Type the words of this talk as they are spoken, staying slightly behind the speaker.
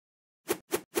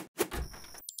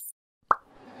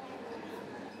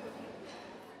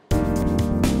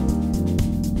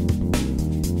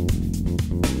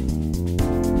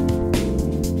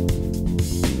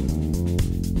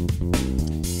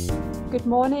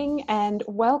morning and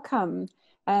welcome.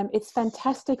 It's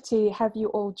fantastic to have you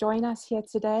all join us here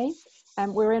today.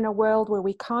 We're in a world where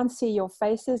we can't see your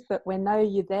faces, but we know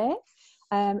you're there.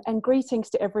 And greetings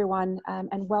to everyone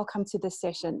and welcome to this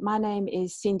session. My name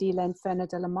is Cindy Lenferner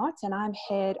de la Motte and I'm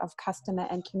Head of Customer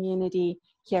and Community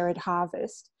here at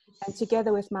Harvest. And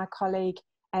together with my colleague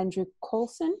Andrew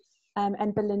Coulson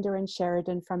and Belinda and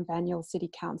Sheridan from Banyule City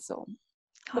Council.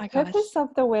 Hi, the purpose of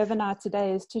the webinar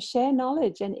today is to share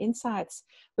knowledge and insights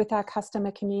with our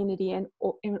customer community in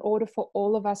order for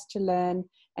all of us to learn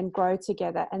and grow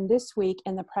together. And this week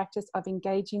in the practice of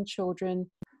engaging children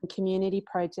in community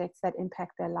projects that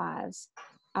impact their lives.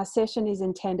 Our session is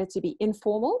intended to be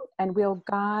informal and we'll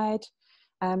guide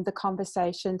the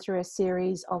conversation through a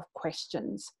series of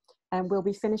questions. And we'll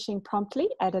be finishing promptly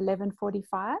at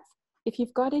 11:45. If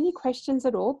you've got any questions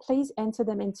at all, please enter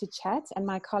them into chat and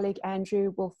my colleague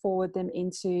Andrew will forward them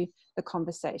into the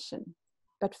conversation.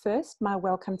 But first, my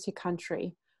welcome to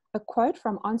country. A quote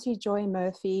from Auntie Joy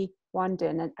Murphy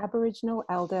Wandin, an Aboriginal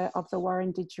elder of the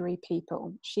Wurundjeri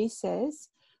people. She says,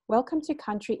 "Welcome to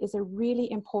country is a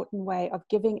really important way of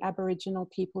giving Aboriginal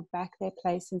people back their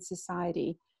place in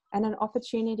society and an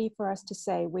opportunity for us to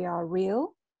say we are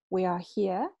real, we are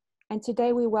here, and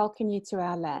today we welcome you to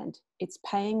our land. It's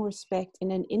paying respect in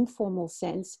an informal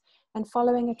sense and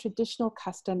following a traditional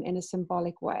custom in a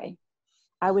symbolic way.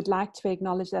 I would like to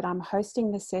acknowledge that I'm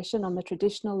hosting this session on the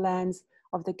traditional lands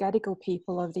of the Gadigal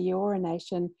people of the Eora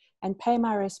Nation and pay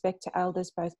my respect to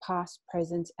elders both past,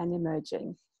 present and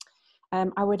emerging."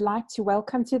 I would like to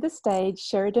welcome to the stage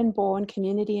Sheridan Bourne,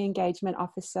 Community Engagement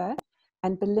Officer,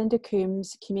 and Belinda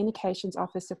Coombs, Communications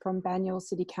Officer from Banyule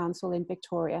City Council in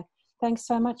Victoria. Thanks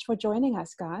so much for joining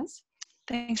us, guys.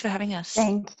 Thanks for having us.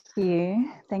 Thank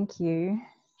you. Thank you.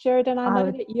 Sheridan, I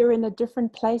know that you're in a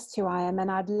different place to I am,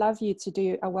 and I'd love you to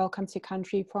do a welcome to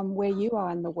country from where you are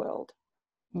in the world.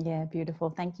 Yeah, beautiful.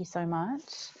 Thank you so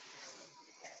much.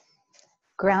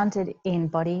 Grounded in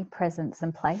body, presence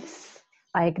and place,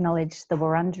 I acknowledge the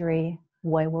Wurundjeri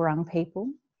Woiwurrung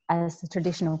people as the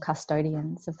traditional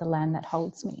custodians of the land that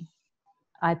holds me.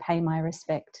 I pay my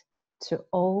respect to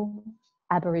all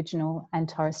Aboriginal and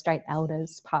Torres Strait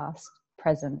elders past,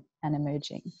 present and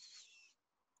emerging.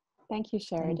 Thank you,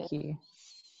 Sheridan. Thank you.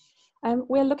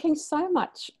 We're looking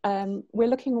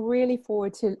really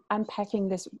forward to unpacking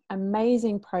this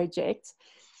amazing project,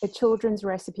 The Children's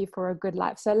Recipe for a Good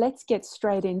Life. So let's get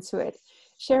straight into it.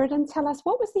 Sheridan, tell us,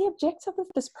 what was the objective of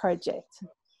this project?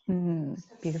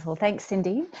 Beautiful. Thanks,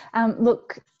 Cindy.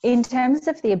 Look, in terms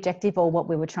of the objective or what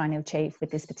we were trying to achieve with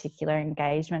this particular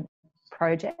engagement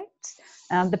project,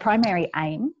 the primary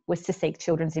aim was to seek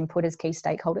children's input as key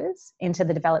stakeholders into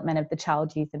the development of the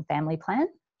Child, Youth and Family Plan.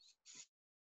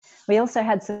 We also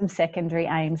had some secondary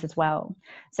aims as well.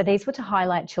 So these were to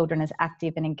highlight children as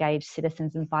active and engaged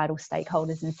citizens and vital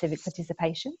stakeholders in civic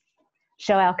participation,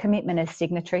 show our commitment as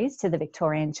signatories to the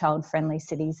Victorian Child Friendly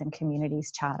Cities and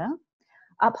Communities Charter,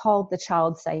 uphold the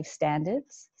child safe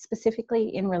standards,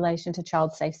 specifically in relation to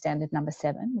child safe standard number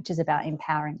 7, which is about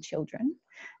empowering children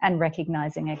and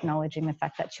recognising, acknowledging the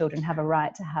fact that children have a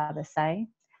right to have a say,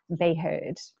 be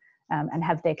heard, and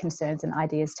have their concerns and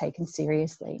ideas taken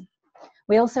seriously.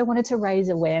 We also wanted to raise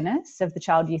awareness of the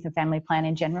Child, Youth and Family Plan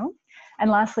in general. And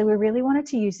lastly, we really wanted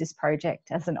to use this project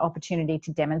as an opportunity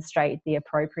to demonstrate the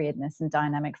appropriateness and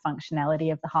dynamic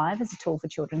functionality of the Hive as a tool for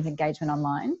children's engagement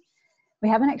online. We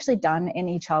haven't actually done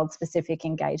any child-specific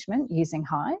engagement using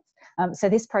Hive, so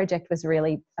this project was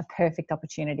really a perfect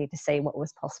opportunity to see what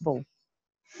was possible.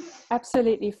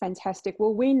 Absolutely fantastic.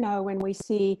 Well, we know when we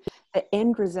see the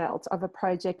end result of a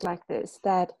project like this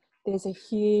that there's a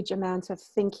huge amount of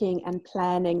thinking and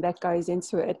planning that goes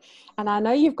into it. And I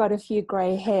know you've got a few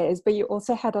grey hairs, but you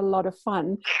also had a lot of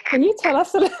fun. Can you tell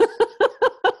us a little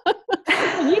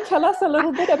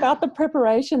bit about the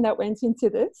preparation that went into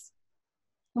this?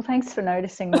 Well, thanks for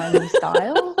noticing my new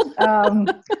style.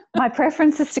 My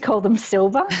preference is to call them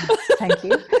silver. Thank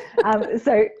you.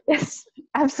 So it's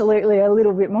absolutely a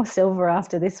little bit more silver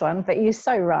after this one, but you're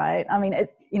so right. I mean,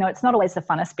 it's not always the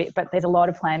funnest bit, but there's a lot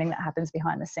of planning that happens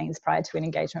behind the scenes prior to an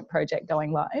engagement project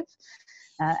going live.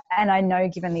 And I know,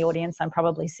 given the audience, I'm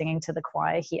probably singing to the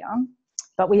choir here,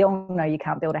 but we all know you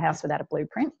can't build a house without a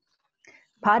blueprint.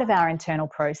 Part of our internal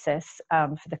process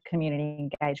for the community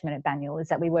engagement at Banyule is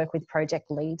that we work with project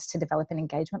leads to develop an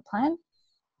engagement plan.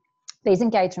 These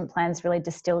engagement plans really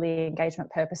distill the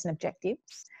engagement purpose and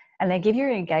objectives, and they give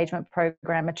your engagement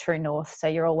program a true north, so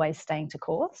you're always staying to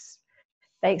course.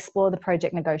 They explore the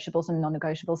project negotiables and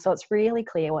non-negotiables, so it's really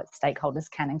clear what stakeholders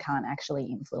can and can't actually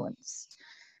influence.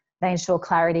 They ensure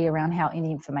clarity around how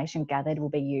any information gathered will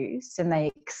be used, and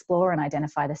they explore and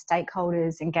identify the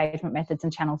stakeholders, engagement methods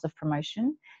and channels of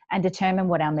promotion, and determine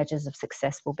what our measures of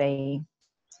success will be.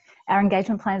 Our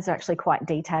engagement plans are actually quite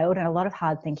detailed, and a lot of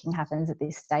hard thinking happens at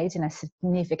this stage, and a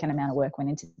significant amount of work went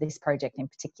into this project in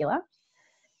particular.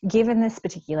 Given this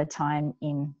particular time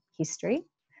in history,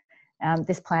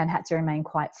 this plan had to remain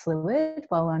quite fluid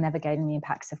while we were navigating the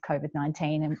impacts of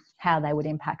COVID-19 and how they would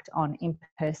impact on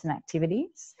in-person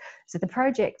activities. So the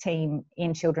project team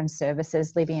in Children's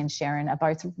Services, Libby and Sharon, are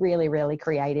both really, really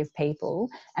creative people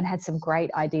and had some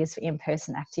great ideas for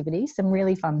in-person activities, some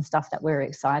really fun stuff that we were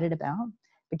excited about.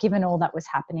 But given all that was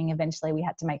happening, eventually we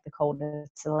had to make the call to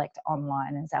select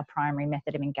online as our primary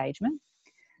method of engagement.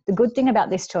 The good thing about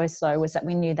this choice, though, was that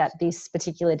we knew that this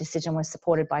particular decision was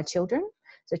supported by children.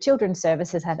 So Children's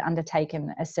Services had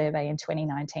undertaken a survey in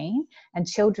 2019, and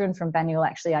children from Banyule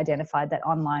actually identified that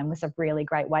online was a really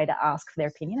great way to ask for their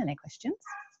opinion and their questions.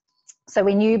 So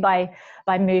we knew by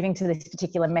moving to this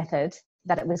particular method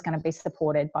that it was going to be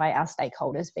supported by our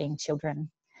stakeholders, being children.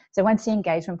 So once the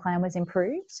engagement plan was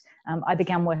improved, I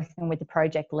began working with the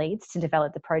project leads to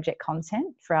develop the project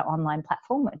content for our online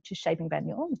platform, which is Shaping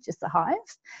Banyule, which is the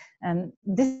Hive.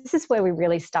 This is where we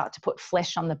really start to put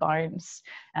flesh on the bones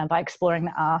by exploring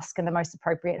the ask and the most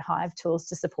appropriate Hive tools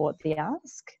to support the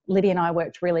ask. Libby and I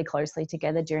worked really closely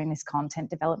together during this content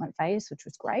development phase, which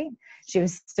was great. She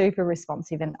was super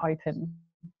responsive and open.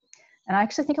 And I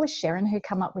actually think it was Sharon who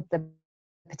came up with the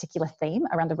particular theme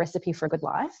around the recipe for a good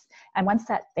life. And once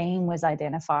that theme was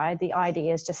identified, the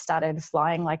ideas just started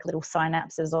flying like little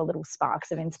synapses or little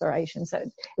sparks of inspiration. So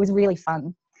it was really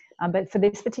fun. But for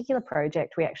this particular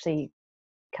project, we actually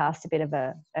cast a bit of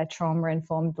a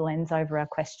trauma-informed lens over our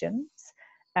questions.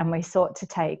 And we sought to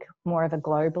take more of a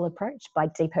global approach by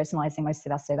depersonalising most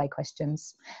of our survey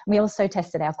questions. We also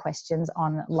tested our questions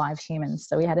on live humans.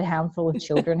 So we had a handful of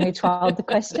children who trialled the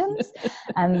questions.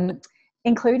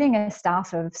 Including a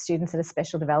staff of students at a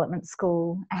special development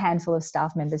school, a handful of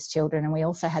staff members' children, and we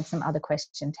also had some other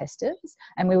question testers.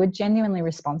 And we were genuinely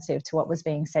responsive to what was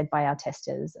being said by our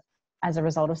testers. As a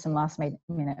result of some last-minute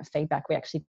feedback, we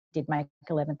actually did make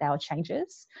 11th hour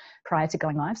changes prior to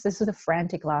going live. So this was a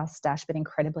frantic last dash, but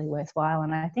incredibly worthwhile.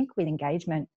 And I think with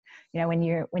engagement, you know, when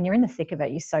you're in the thick of it,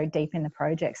 you're so deep in the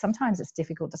project, sometimes it's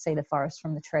difficult to see the forest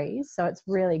from the trees. So it's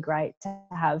really great to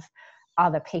have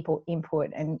other people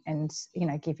input and you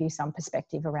know, give you some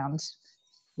perspective around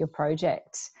your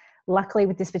project. Luckily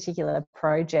with this particular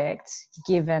project,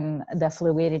 given the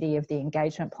fluidity of the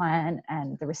engagement plan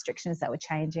and the restrictions that were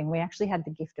changing, we actually had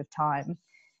the gift of time,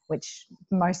 which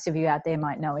most of you out there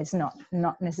might know is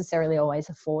not necessarily always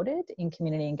afforded in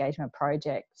community engagement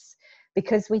projects.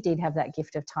 Because we did have that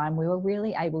gift of time, we were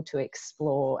really able to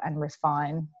explore and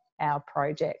refine our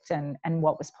project and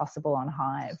what was possible on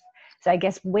Hive. So I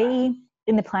guess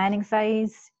in the planning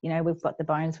phase, you know, we've got the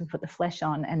bones, we've put the flesh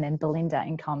on, and then Belinda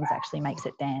in comms actually makes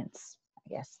it dance,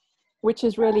 I guess. Which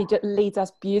is really leads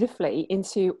us beautifully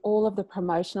into all of the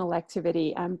promotional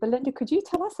activity. Belinda, could you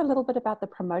tell us a little bit about the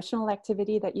promotional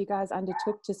activity that you guys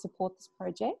undertook to support this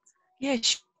project? Yeah,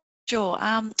 sure.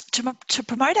 To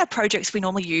promote our projects, we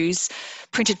normally use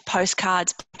printed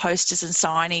postcards, posters and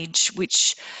signage,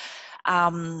 which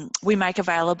we make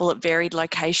available at varied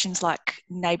locations like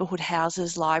neighbourhood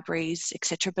houses, libraries,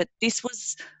 etc. But this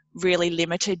was really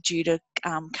limited due to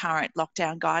current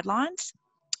lockdown guidelines.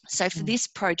 So for this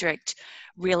project,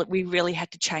 we really had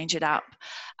to change it up.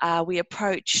 We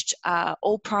approached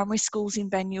all primary schools in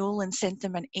Banyule and sent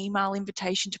them an email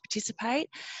invitation to participate,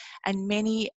 and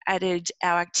many added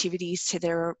our activities to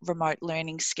their remote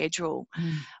learning schedule.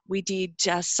 We did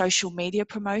social media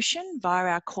promotion via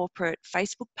our corporate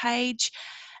Facebook page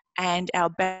and our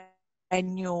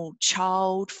Banyule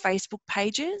Child Facebook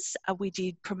pages. We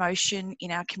did promotion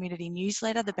in our community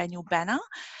newsletter, the Banyule Banner,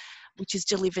 which is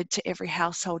delivered to every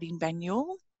household in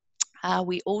Banyule.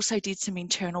 We also did some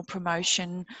internal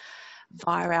promotion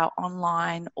via our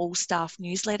online all-staff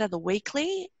newsletter, The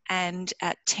Weekly, and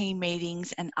at team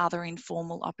meetings and other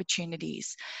informal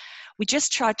opportunities. We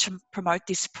just tried to promote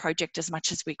this project as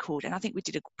much as we could, and I think we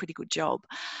did a pretty good job.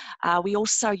 We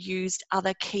also used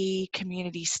other key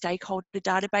community stakeholder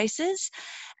databases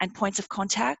and points of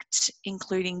contact,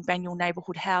 including Banyule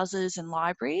neighbourhood houses and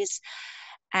libraries.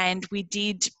 And we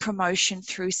did promotion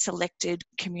through selected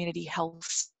community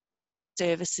health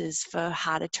services for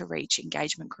harder to reach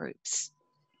engagement groups.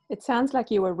 It sounds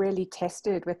like you were really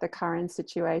tested with the current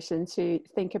situation to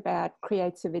think about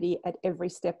creativity at every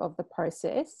step of the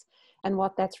process. And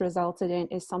what that's resulted in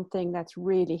is something that's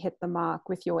really hit the mark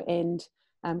with your end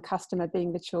customer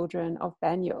being the children of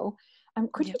Banyule.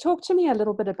 Could you talk to me a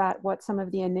little bit about what some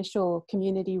of the initial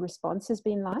community response has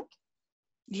been like?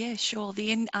 Yeah, sure.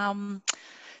 The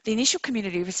initial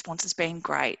community response has been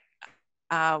great.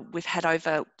 We've had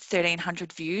over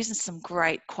 1,300 views and some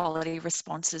great quality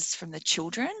responses from the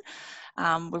children.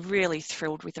 We're really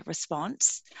thrilled with the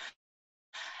response.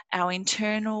 Our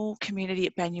internal community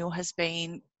at Banyule has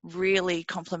been really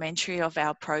complimentary of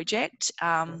our project.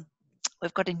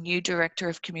 We've got a new director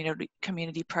of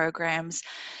community programs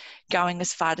going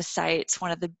as far to say it's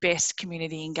one of the best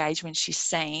community engagements she's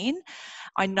seen.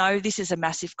 I know this is a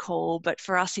massive call, but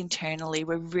for us internally,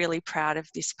 we're really proud of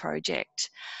this project.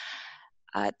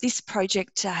 This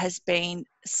project has been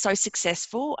so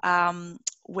successful.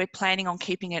 We're planning on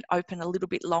keeping it open a little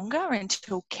bit longer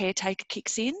until caretaker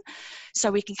kicks in, so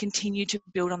we can continue to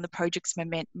build on the project's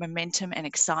momentum and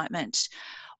excitement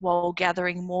while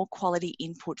gathering more quality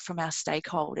input from our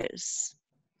stakeholders.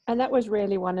 And that was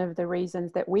really one of the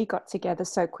reasons that we got together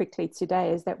so quickly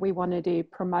today, is that we wanted to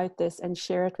promote this and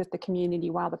share it with the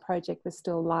community while the project was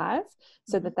still live,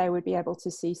 so that they would be able to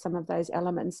see some of those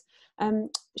elements.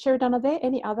 Sheridan, are there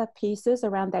any other pieces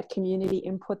around that community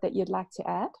input that you'd like to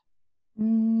add?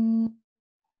 In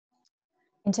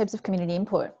terms of community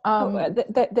input,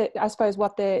 I suppose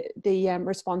what the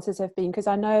responses have been, because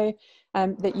I know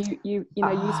that you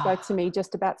spoke to me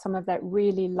just about some of that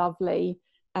really lovely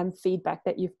feedback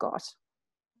that you've got.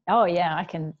 Oh yeah, I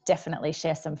can definitely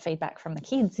share some feedback from the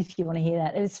kids if you want to hear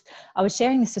that. I was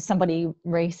sharing this with somebody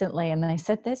recently, and they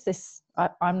said there's this,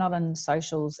 I'm not on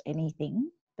socials anything,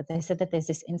 but they said that there's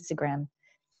this Instagram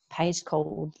page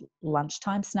called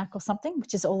Lunchtime Snack or something,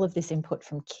 which is all of this input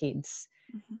from kids.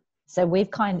 Mm-hmm. So we've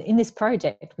in this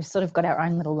project, we've sort of got our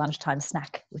own little lunchtime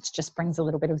snack, which just brings a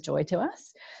little bit of joy to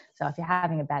us. So if you're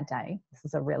having a bad day, this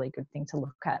is a really good thing to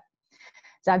look at.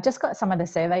 So I've just got some of the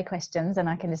survey questions, and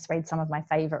I can just read some of my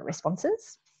favourite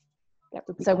responses. That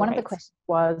would be so great. One of the questions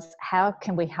was, how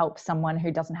can we help someone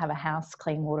who doesn't have a house,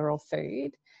 clean water or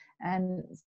food? And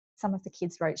some of the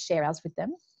kids wrote, share ours with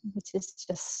them, which is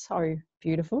just so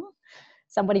beautiful.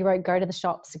 Somebody wrote, go to the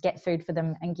shops, get food for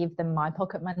them and give them my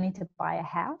pocket money to buy a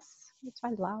house, which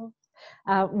I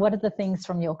love. What are the things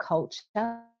from your culture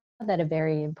that are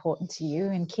very important to you?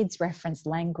 And kids reference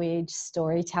language,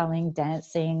 storytelling,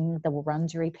 dancing, the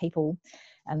Wurundjeri people.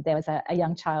 There was a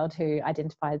young child who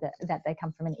identified that they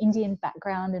come from an Indian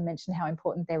background and mentioned how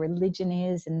important their religion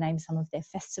is and named some of their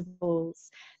festivals.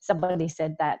 Somebody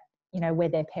said that, where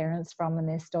their parents from and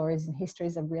their stories and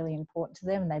histories are really important to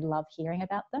them and they love hearing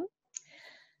about them.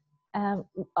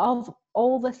 Of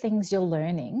all the things you're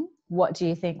learning, what do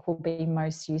you think will be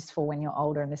most useful when you're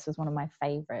older? And this was one of my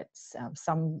favourites.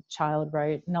 Some child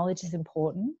wrote, knowledge is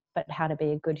important, but how to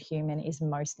be a good human is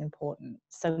most important.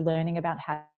 So learning about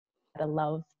how to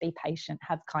love, be patient,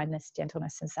 have kindness,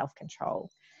 gentleness and self-control.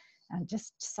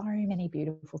 Just so many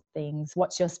beautiful things.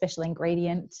 What's your special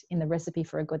ingredient in the recipe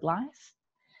for a good life?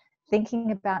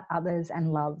 Thinking about others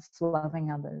and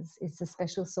loving others is the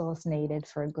special sauce needed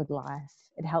for a good life.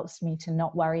 It helps me to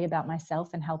not worry about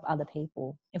myself and help other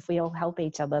people. If we all help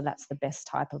each other, that's the best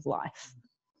type of life.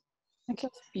 That's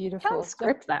beautiful. Can't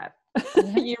script that.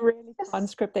 You really can't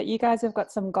script that. You guys have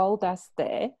got some gold dust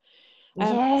there.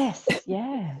 Yes,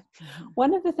 yeah.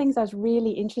 One of the things I was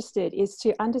really interested is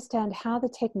to understand how the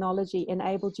technology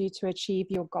enabled you to achieve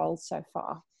your goals so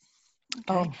far.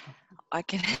 Okay. Oh. I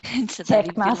can answer that.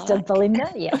 Tech Master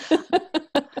Belinda, yeah.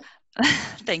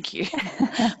 Thank you.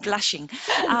 Blushing.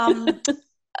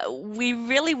 We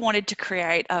really wanted to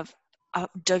create a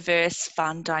diverse,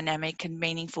 fun, dynamic and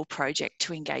meaningful project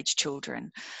to engage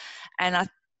children. And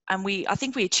I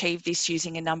think we achieved this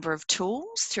using a number of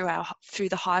tools through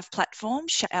the Hive platform,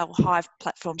 our Hive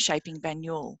platform Shaping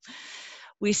Banyule.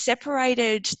 We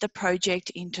separated the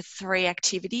project into 3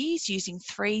 activities using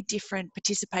 3 different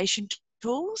participation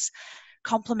tools,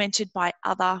 complemented by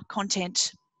other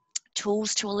content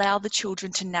tools to allow the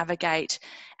children to navigate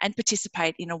and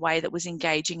participate in a way that was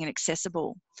engaging and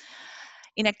accessible.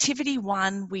 In activity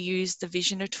 1, we used the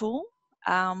Visioner tool.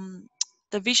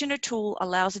 The Visioner tool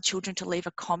allows the children to leave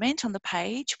a comment on the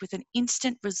page with an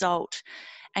instant result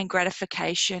and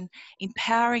gratification,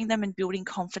 empowering them and building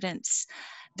confidence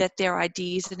that their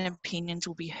ideas and opinions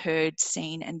will be heard,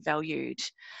 seen and valued.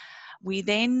 We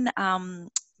then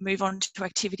move on to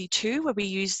activity 2, where we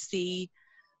use the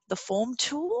form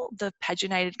tool, the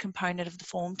paginated component of the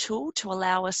form tool, to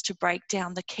allow us to break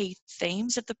down the key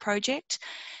themes of the project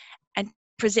and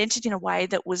present it in a way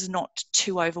that was not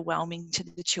too overwhelming to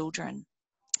the children.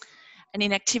 And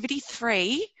in activity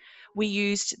 3, we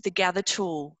used the Gather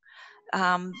tool.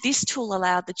 This tool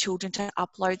allowed the children to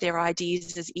upload their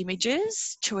ideas as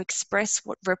images to express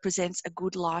what represents a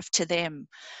good life to them.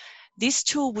 This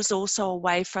tool was also a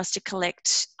way for us to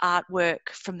collect artwork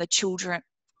from the children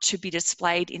to be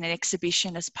displayed in an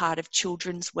exhibition as part of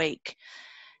Children's Week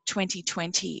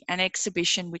 2020, an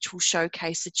exhibition which will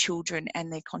showcase the children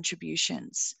and their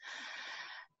contributions.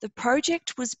 The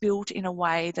project was built in a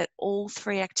way that all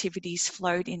three activities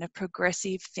flowed in a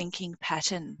progressive thinking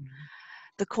pattern.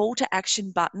 The call to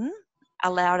action button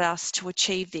allowed us to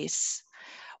achieve this.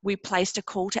 We placed a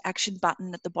call to action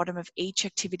button at the bottom of each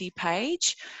activity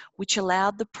page, which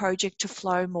allowed the project to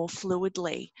flow more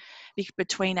fluidly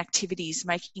between activities,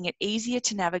 making it easier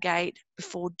to navigate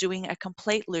before doing a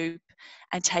complete loop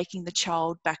and taking the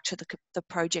child back to the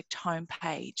project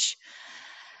homepage.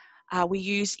 We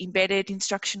use embedded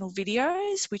instructional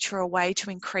videos, which are a way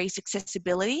to increase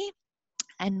accessibility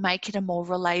and make it a more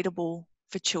relatable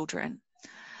for children.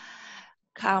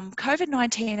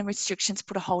 COVID-19 and restrictions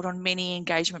put a hold on many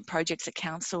engagement projects at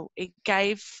Council. It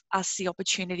gave us the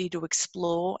opportunity to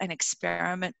explore and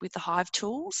experiment with the Hive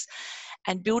tools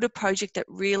and build a project that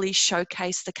really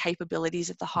showcased the capabilities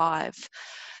of the Hive.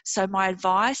 So my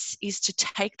advice is to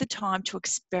take the time to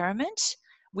experiment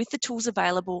with the tools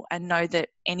available and know that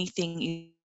anything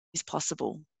is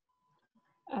possible.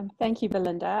 Thank you,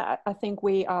 Belinda. I think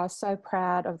we are so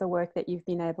proud of the work that you've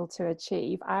been able to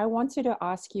achieve. I wanted to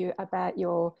ask you about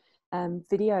your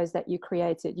videos that you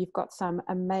created. You've got some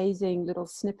amazing little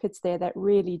snippets there that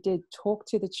really did talk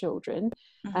to the children,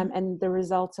 and the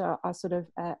results are sort of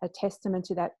a testament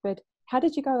to that. But how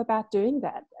did you go about doing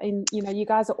that? And you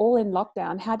guys are all in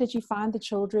lockdown. How did you find the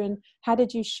children? How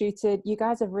did you shoot it? You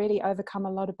guys have really overcome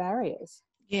a lot of barriers.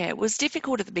 Yeah, it was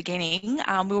difficult at the beginning.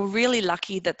 We were really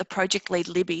lucky that the project lead,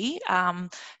 Libby,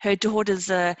 her daughters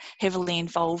are heavily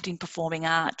involved in performing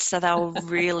arts, so they were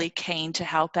really keen to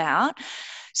help out.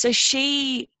 So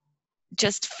she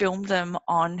just filmed them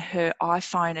on her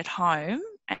iPhone at home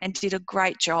and did a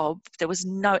great job. There was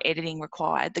no editing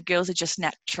required. The girls are just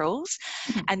naturals.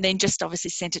 And then just obviously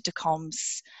sent it to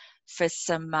comms for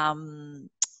some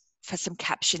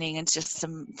captioning and just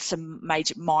some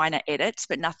major minor edits,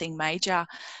 but nothing major.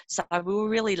 So we were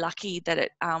really lucky that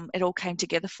it all came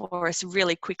together for us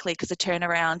really quickly, because the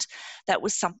turnaround, that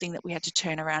was something that we had to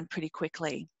turn around pretty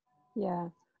quickly. Yeah.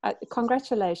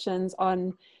 Congratulations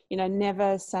on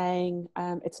never saying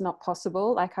it's not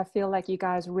possible. Like, I feel like you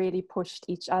guys really pushed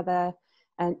each other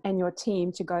and your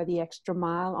team to go the extra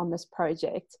mile on this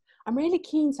project. I'm really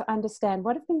keen to understand,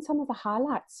 what have been some of the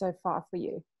highlights so far for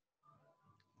you?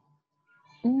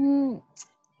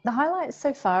 The highlights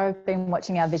so far have been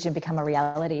watching our vision become a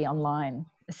reality online.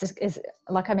 Is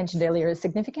like I mentioned earlier, a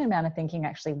significant amount of thinking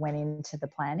actually went into the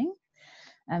planning,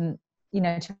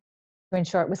 to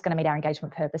ensure it was going to meet our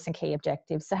engagement purpose and key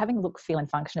objectives. So having the look, feel and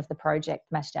function of the project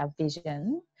matched our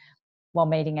vision while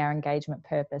meeting our engagement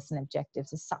purpose and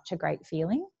objectives is such a great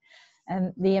feeling.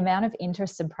 And the amount of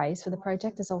interest and praise for the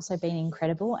project has also been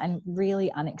incredible and really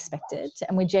unexpected.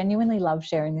 And we genuinely love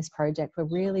sharing this project. We're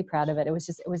really proud of it. It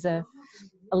was a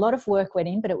lot of work went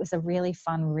in, but it was a really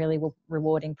fun, really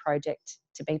rewarding project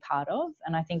to be part of.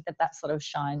 And I think that sort of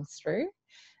shines through.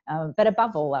 But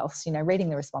above all else, reading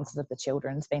the responses of the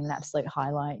children has been an absolute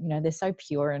highlight. They're so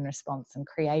pure in response and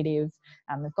creative.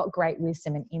 They've got great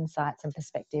wisdom and insights and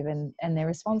perspective, and their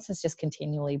responses just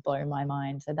continually blow my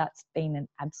mind. So that's been an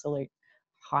absolute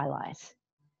highlight.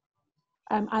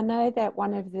 I know that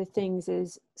one of the things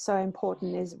is so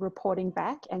important is reporting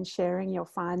back and sharing your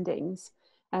findings.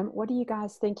 What are you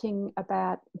guys thinking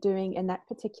about doing in that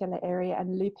particular area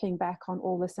and looping back on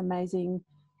all this amazing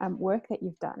work that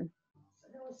you've done?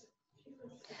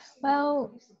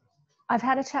 Well, I've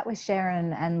had a chat with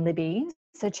Sharon and Libby.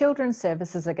 So children's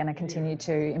services are going to continue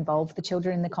to involve the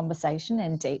children in the conversation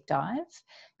and deep dive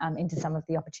into some of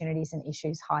the opportunities and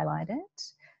issues highlighted.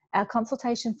 Our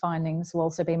consultation findings will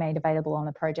also be made available on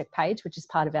the project page, which is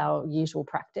part of our usual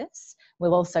practice.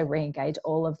 We'll also re-engage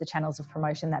all of the channels of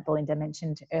promotion that Belinda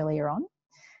mentioned earlier on.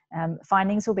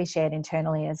 Findings will be shared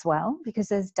internally as well, because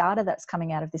there's data that's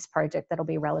coming out of this project that'll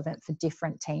be relevant for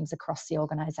different teams across the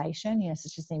organisation,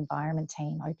 such as the environment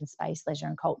team, open space, leisure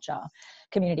and culture,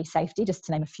 community safety, just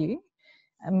to name a few.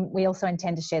 We also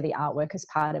intend to share the artwork as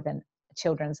part of a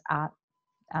children's art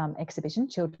exhibition,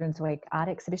 Children's Week art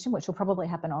exhibition, which will probably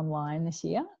happen online this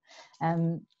year.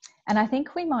 And I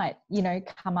think we might,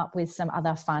 come up with some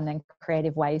other fun and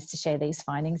creative ways to share these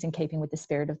findings in keeping with the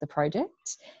spirit of the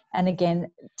project. And again,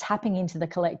 tapping into the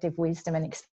collective wisdom and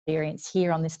experience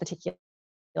here on this particular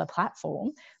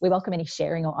platform. We welcome any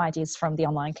sharing or ideas from the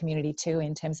online community too,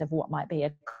 in terms of what might be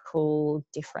a cool,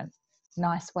 different,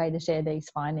 nice way to share these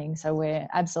findings. So we're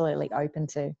absolutely open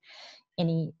to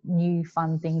any new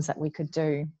fun things that we could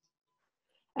do.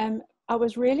 I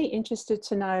was really interested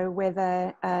to know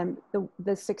whether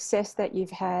the success that you've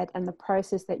had and the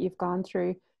process that you've gone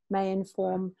through may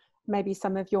inform maybe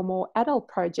some of your more adult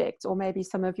projects, or maybe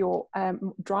some of your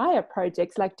drier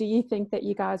projects. Like, do you think that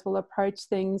you guys will approach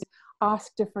things,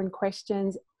 ask different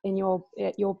questions in your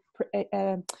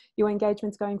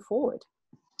engagements going forward?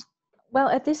 Well,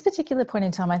 at this particular point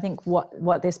in time, I think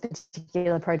what this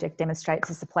particular project demonstrates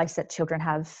is the place that children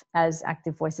have as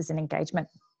active voices in engagement.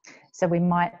 So we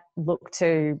might look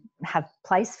to have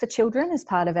place for children as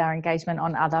part of our engagement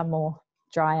on other more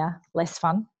drier, less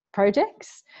fun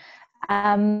projects.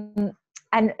 And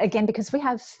again, because we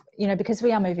have, because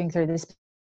we are moving through this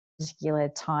particular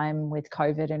time with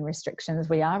COVID and restrictions,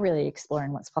 we are really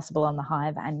exploring what's possible on the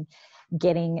Hive and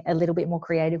getting a little bit more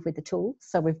creative with the tools.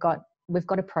 So we've got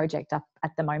a project up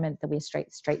at the moment that we're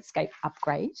streetscape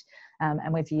upgrade,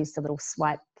 and we've used a little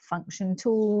swipe function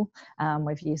tool.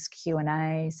 We've used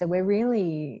Q&A. So we're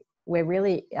really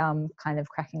kind of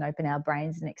cracking open our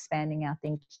brains and expanding our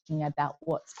thinking about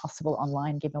what's possible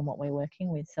online, given what we're working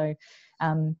with. So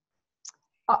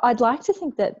I'd like to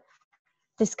think that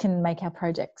this can make our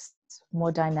projects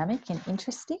more dynamic and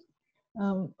interesting.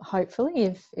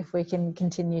 Hopefully, if we can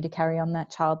continue to carry on that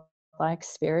childlike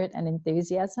spirit and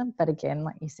enthusiasm. But again,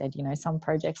 like you said, some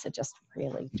projects are just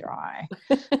really dry.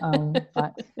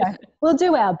 But we'll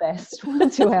do our best.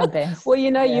 Well,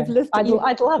 you've lifted.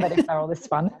 I'd love it if they're all this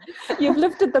fun. You've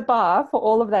lifted the bar for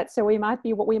all of that, so we might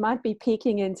be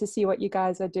peeking in to see what you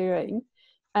guys are doing.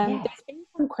 There's been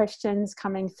some questions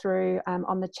coming through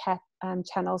on the chat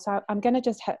channel, so I'm going to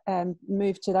just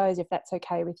move to those if that's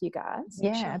okay with you guys.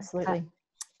 Yeah, sure. Absolutely.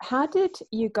 How did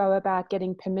you go about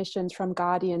getting permissions from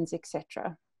guardians,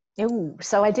 etc.? Oh,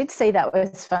 so I did see that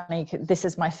was funny. This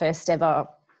is my first ever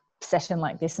session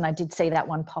like this, and I did see that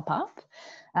one pop up.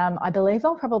 I believe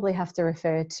I'll probably have to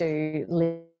refer to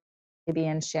Libby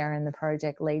and Sharon, the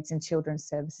project leads in children's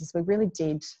services. We really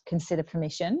did consider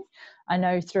permission. I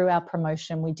know through our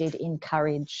promotion we did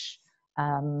encourage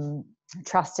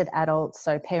trusted adults,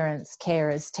 so parents,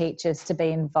 carers, teachers, to be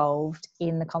involved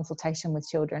in the consultation with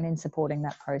children in supporting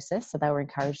that process. So they were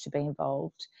encouraged to be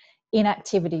involved. In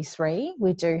activity 3,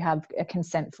 we do have a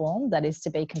consent form that is to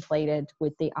be completed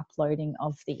with the uploading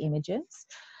of the images.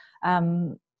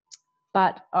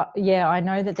 But I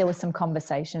know that there were some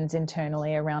conversations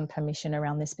internally around permission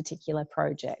around this particular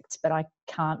project, but I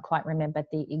can't quite remember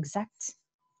the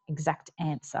exact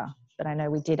answer. But I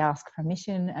know we did ask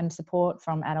permission and support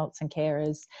from adults and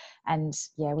carers, and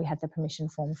we had the permission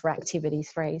form for activity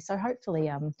 3. So hopefully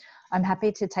I'm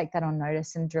happy to take that on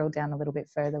notice and drill down a little bit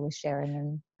further with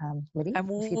Sharon and Libby,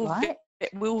 if you'd like.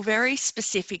 We were very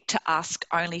specific to ask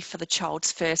only for the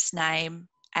child's first name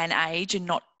and age, and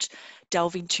not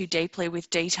delving too deeply with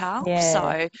detail.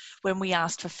 So when we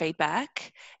asked for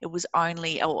feedback, it was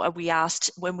only, or we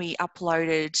asked when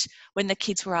the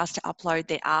kids were asked to upload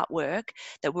their artwork,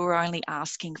 that we were only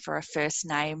asking for a first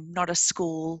name, not a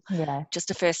school,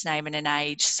 just a first name and an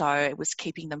age. So it was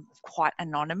keeping them quite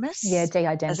anonymous.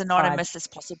 De-identified. As anonymous as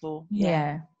possible.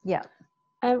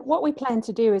 What we plan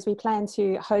to do is we plan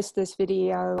to host this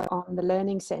video on the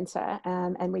Learning Centre,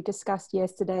 and we discussed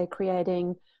yesterday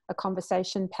creating a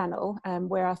conversation panel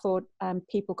where I thought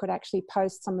people could actually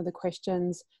post some of the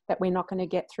questions that we're not going to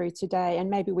get through today, and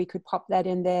maybe we could pop that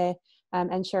in there,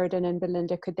 and Sheridan and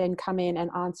Belinda could then come in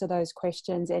and answer those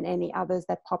questions and any others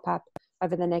that pop up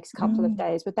over the next couple of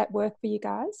days. Would that work for you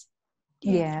guys?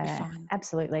 Yeah,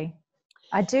 absolutely.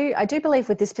 I do believe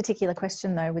with this particular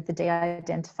question though, with the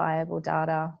de-identifiable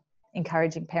data,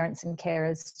 encouraging parents and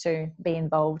carers to be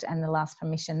involved and the last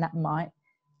permission, that might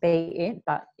be it.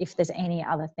 But if there's any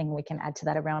other thing we can add to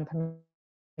that around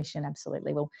permission,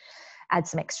 absolutely, we'll add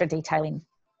some extra detailing.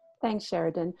 Thanks,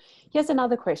 Sheridan. Here's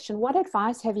another question. What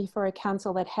advice have you for a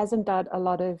council that hasn't done a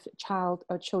lot of child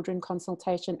or children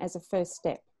consultation as a first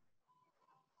step?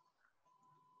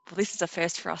 Well, this is a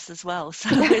first for us as well, so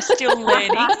we're still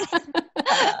learning.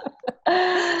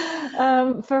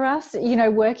 For us,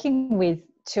 working with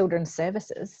children's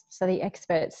services, so the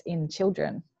experts in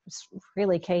children, is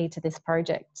really key to this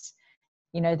project.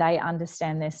 They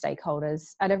understand their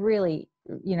stakeholders at a really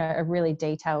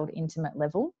detailed, intimate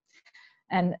level,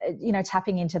 and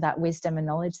tapping into that wisdom and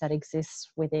knowledge that exists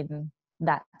within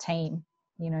that team.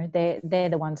 They're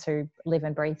the ones who live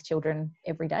and breathe children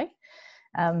every day.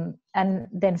 And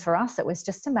then for us, it was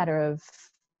just a matter of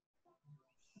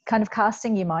kind of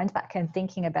casting your mind back and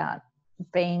thinking about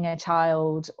being a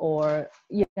child, or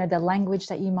the language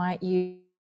that you might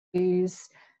use,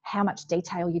 how much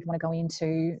detail you'd want to go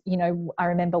into. I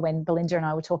remember when Belinda and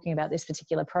I were talking about this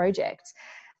particular project,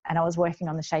 and I was working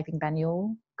on the Shaping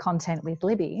Banyule content with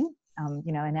Libby,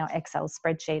 in our Excel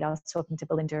spreadsheet. I was talking to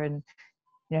Belinda, and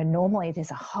normally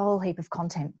there's a whole heap of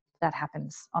content that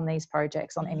happens on these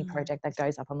projects, on any project that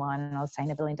goes up online. And I was saying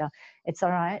to Belinda, it's all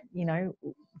right,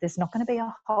 there's not going to be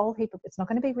a whole heap of, it's not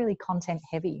going to be really content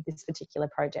heavy, this particular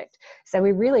project. So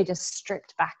we really just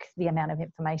stripped back the amount of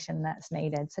information that's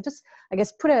needed. So just, I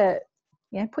guess, put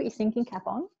your thinking cap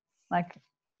on, like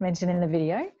mentioned in the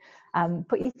video.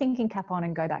 Put your thinking cap on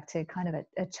and go back to kind of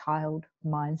a child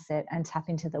mindset and tap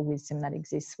into the wisdom that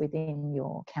exists within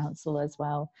your council as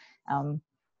well.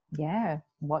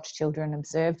 Watch children,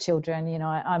 observe children.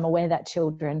 I'm aware that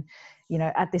children,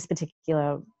 at this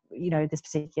particular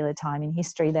time in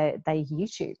history, they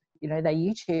YouTube. They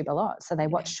YouTube a lot. So they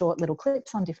watch short little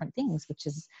clips on different things, which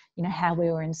is, how we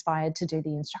were inspired to do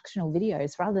the instructional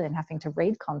videos rather than having to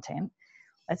read content.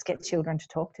 Let's get children to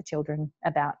talk to children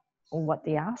about what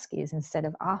the ask is instead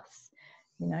of us,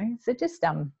 So just,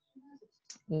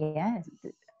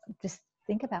 just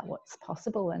think about what's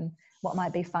possible and what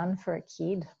might be fun for a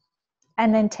kid.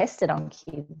 And then test it on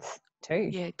kids too.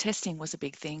 Yeah, testing was a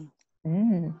big thing.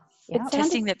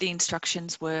 Testing that the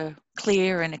instructions were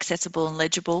clear and accessible and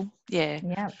legible.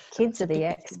 Yeah, kids are the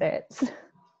experts.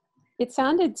 It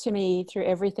sounded to me, through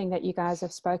everything that you guys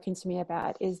have spoken to me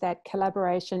about, is that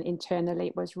collaboration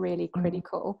internally was really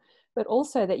critical, but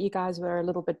also that you guys were a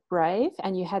little bit brave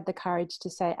and you had the courage to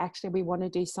say, actually, we want to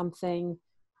do something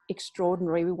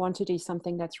extraordinary. We want to do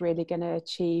something that's really going to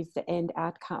achieve the end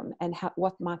outcome. And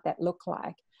what might that look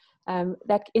like?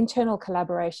 That internal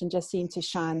collaboration just seemed to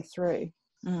shine through.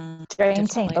 Dream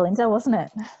team, Belinda, wasn't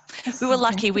it? We were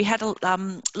lucky. We had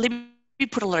Libby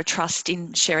put a lot of trust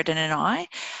in Sheridan and I,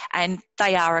 and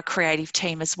they are a creative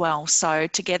team as well. So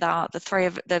together, the three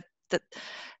of the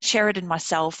Sheridan,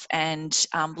 myself, and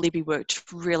Libby worked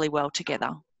really well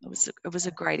together. It was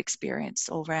a great experience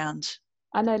all round.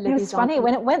 I know Libby's. It was funny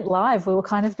when it went live. We were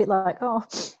kind of a bit like, oh.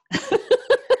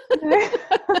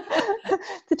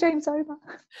 The dream's over.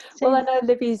 Well, I know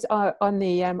Libby's on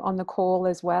the call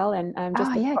as well, and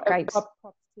great.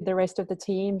 The rest of the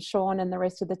team, Sean and the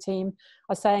rest of the team,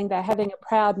 are saying they're having a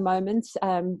proud moment.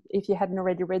 If you hadn't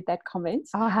already read that comment,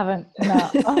 I haven't. No,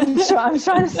 I'm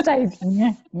trying to stay,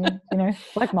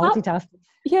 like multitasking.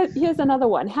 Here's another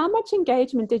one. How much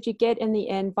engagement did you get in the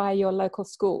end by your local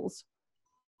schools?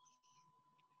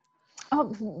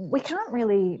 Oh, we can't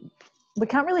really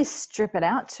strip it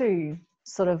out to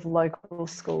sort of local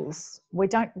schools. We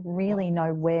don't really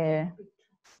know where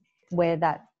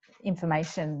that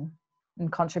information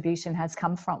and contribution has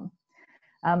come from.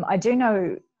 I do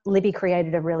know Libby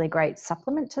created a really great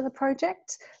supplement to the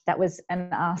project that was an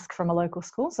ask from a local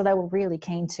school. So they were really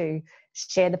keen to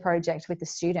share the project with the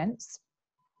students,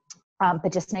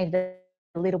 but just needed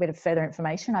a little bit of further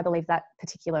information. I believe that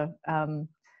particular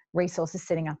resource is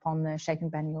sitting up on the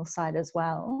Shaping Banyule site as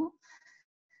well.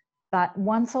 But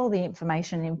once all the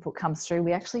information input comes through,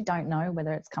 we actually don't know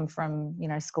whether it's come from,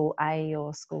 school A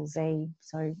or school Z.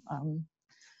 So,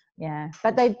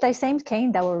 but they seemed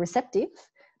keen, they were receptive,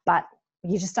 but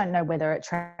you just don't know whether it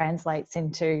translates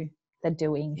into the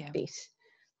doing bit.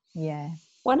 Yeah.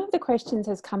 One of the questions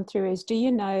has come through is, do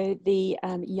you know the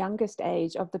youngest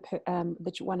age of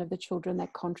one of the children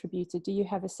that contributed? Do you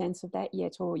have a sense of that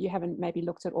yet, or you haven't maybe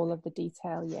looked at all of the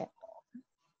detail yet?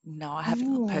 No, I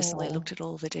haven't personally looked at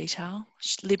all the detail.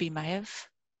 Libby may have.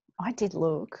 I did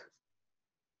look.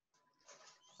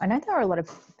 I know there are a lot of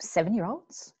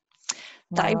 7-year-olds.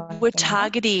 They were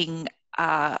targeting,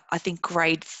 I think,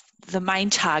 the main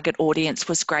target audience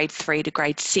was grade 3 to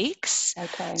grade 6.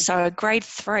 Okay. So grade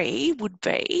 3 would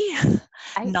be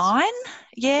 9.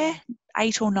 Yeah,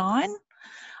 8 or 9,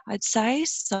 I'd say.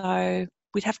 So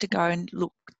we'd have to go and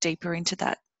look deeper into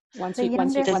that. Once the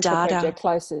project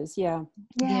closes, yeah.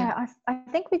 I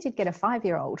think we did get a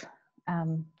 5-year-old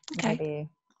maybe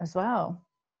as well.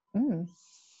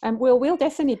 And we'll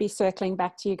definitely be circling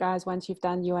back to you guys once you've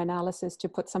done your analysis to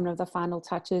put some of the final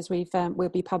touches. We'll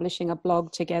be publishing a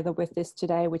blog together with this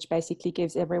today, which basically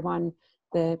gives everyone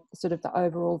the sort of the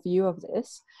overall view of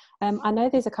this. I know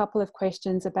there's a couple of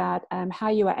questions about how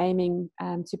you are aiming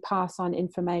to pass on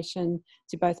information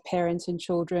to both parents and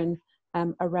children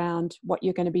around what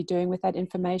you're going to be doing with that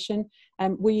information.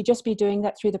 Will you just be doing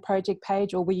that through the project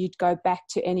page, or will you go back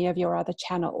to any of your other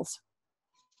channels?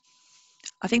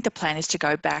 I think the plan is to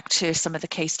go back to some of the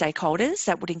key stakeholders.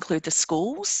 That would include the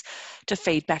schools to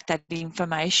feed back that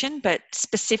information. But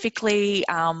specifically,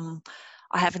 I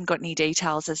haven't got any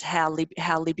details as how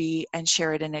Libby and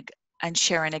Sheridan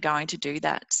are going to do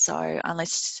that. So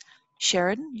unless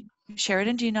Sheridan,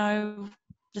 do you know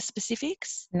the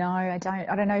specifics? No, I don't.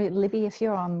 I don't know, Libby, if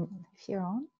you're on.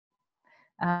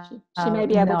 She may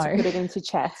be able no. to put it into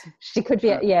chat. She could be,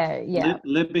 yeah.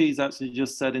 Libby's actually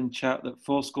just said in chat that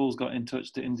 4 schools got in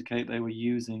touch to indicate they were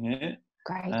using it.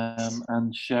 Great.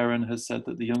 And Sharon has said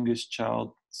that the youngest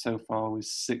child so far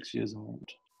was 6 years old.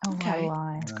 Oh, Okay.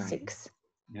 my life. 6.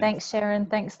 Yeah. Thanks, Sharon.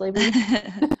 Thanks, Libby.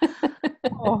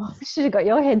 Oh, should have got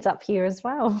your heads up here as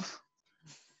well.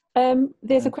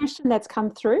 There's a question that's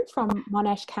come through from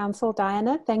Monash Council.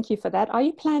 Diana, thank you for that. Are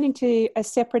you planning to a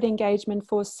separate engagement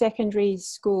for secondary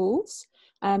schools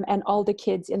and older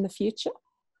kids in the future?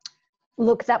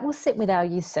 Look, that will sit with our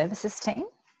youth services team.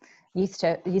 Youth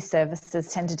services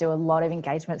tend to do a lot of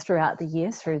engagement throughout the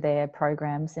year through their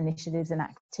programs, initiatives and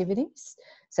activities.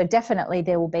 So definitely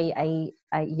there will be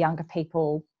a younger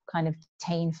people kind of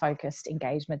teen-focused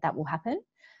engagement that will happen.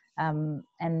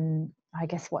 And I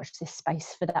guess watch this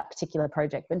space for that particular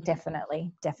project, but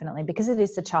definitely, because it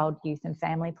is the Child, Youth and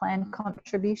Family Plan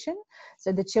contribution.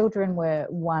 So the children were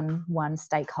one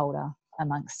stakeholder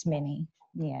amongst many.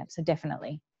 Yeah, so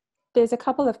definitely. There's a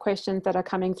couple of questions that are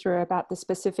coming through about the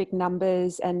specific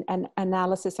numbers and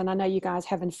analysis, and I know you guys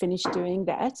haven't finished doing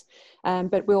that,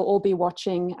 but we'll all be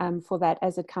watching for that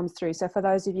as it comes through. So for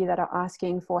those of you that are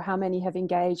asking for how many have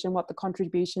engaged and what the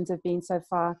contributions have been so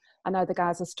far, I know the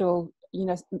guys are still,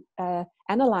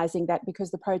 analysing that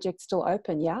because the project's still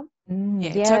open, yeah?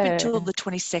 Yeah, it's open till the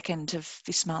 22nd of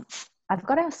this month. I've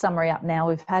got our summary up now.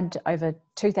 We've had over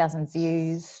 2,000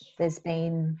 views. There's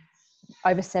been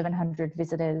over 700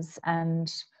 visitors and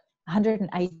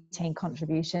 118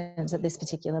 contributions at this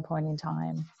particular point in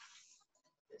time.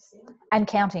 And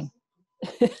counting.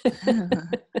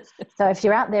 So if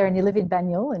you're out there and you live in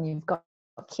Banyule and you've got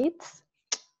kids,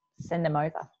 send them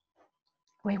over.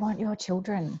 We want your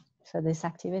children for this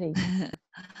activity.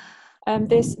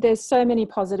 There's so many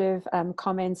positive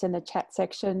comments in the chat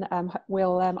section.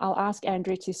 I'll ask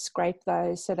Andrew to scrape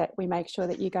those so that we make sure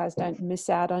that you guys don't miss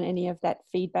out on any of that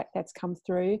feedback that's come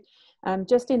through.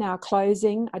 Just in our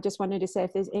closing, I just wanted to say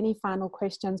if there's any final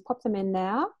questions, pop them in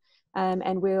now,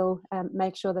 and we'll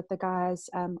make sure that the guys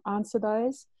answer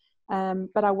those.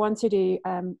 But I wanted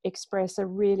to express a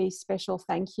really special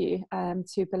thank you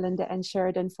to Belinda and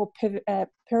Sheridan for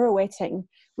pirouetting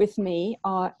with me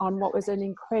on what was an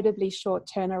incredibly short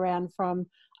turnaround from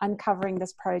uncovering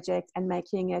this project and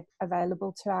making it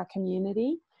available to our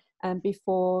community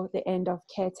before the end of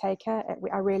Caretaker.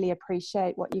 I really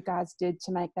appreciate what you guys did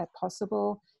to make that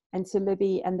possible. And to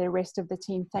Libby and the rest of the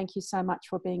team, thank you so much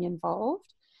for being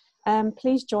involved.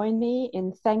 Please join me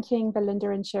in thanking Belinda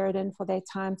and Sheridan for their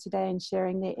time today and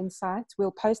sharing their insights.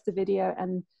 We'll post the video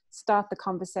and start the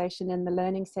conversation in the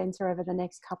Learning Centre over the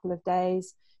next couple of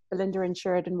days. Belinda and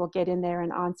Sheridan will get in there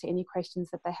and answer any questions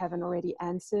that they haven't already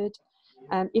answered.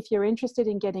 If you're interested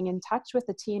in getting in touch with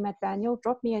the team at Banyule,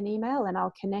 drop me an email and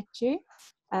I'll connect you.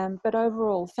 But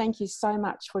overall, thank you so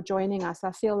much for joining us.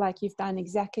 I feel like you've done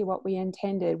exactly what we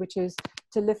intended, which is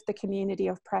to lift the community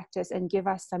of practice and give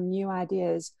us some new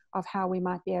ideas of how we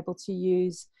might be able to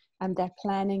use that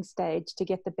planning stage to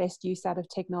get the best use out of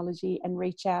technology and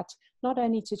reach out not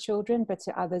only to children, but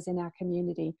to others in our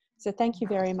community. So thank you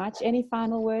very much. Any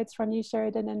final words from you,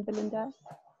 Sheridan and Belinda?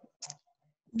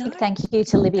 No. Big thank you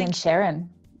to Libby and Sharon,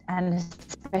 and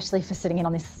especially for sitting in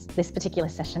on this particular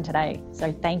session today.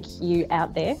 So thank you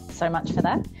out there so much for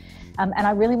that. And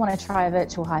I really want to try a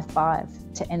virtual high five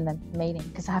to end the meeting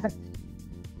because I haven't,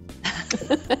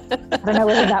 I don't know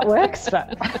whether that works,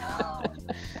 but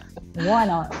why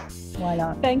not? Why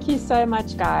not? Thank you so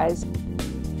much, guys.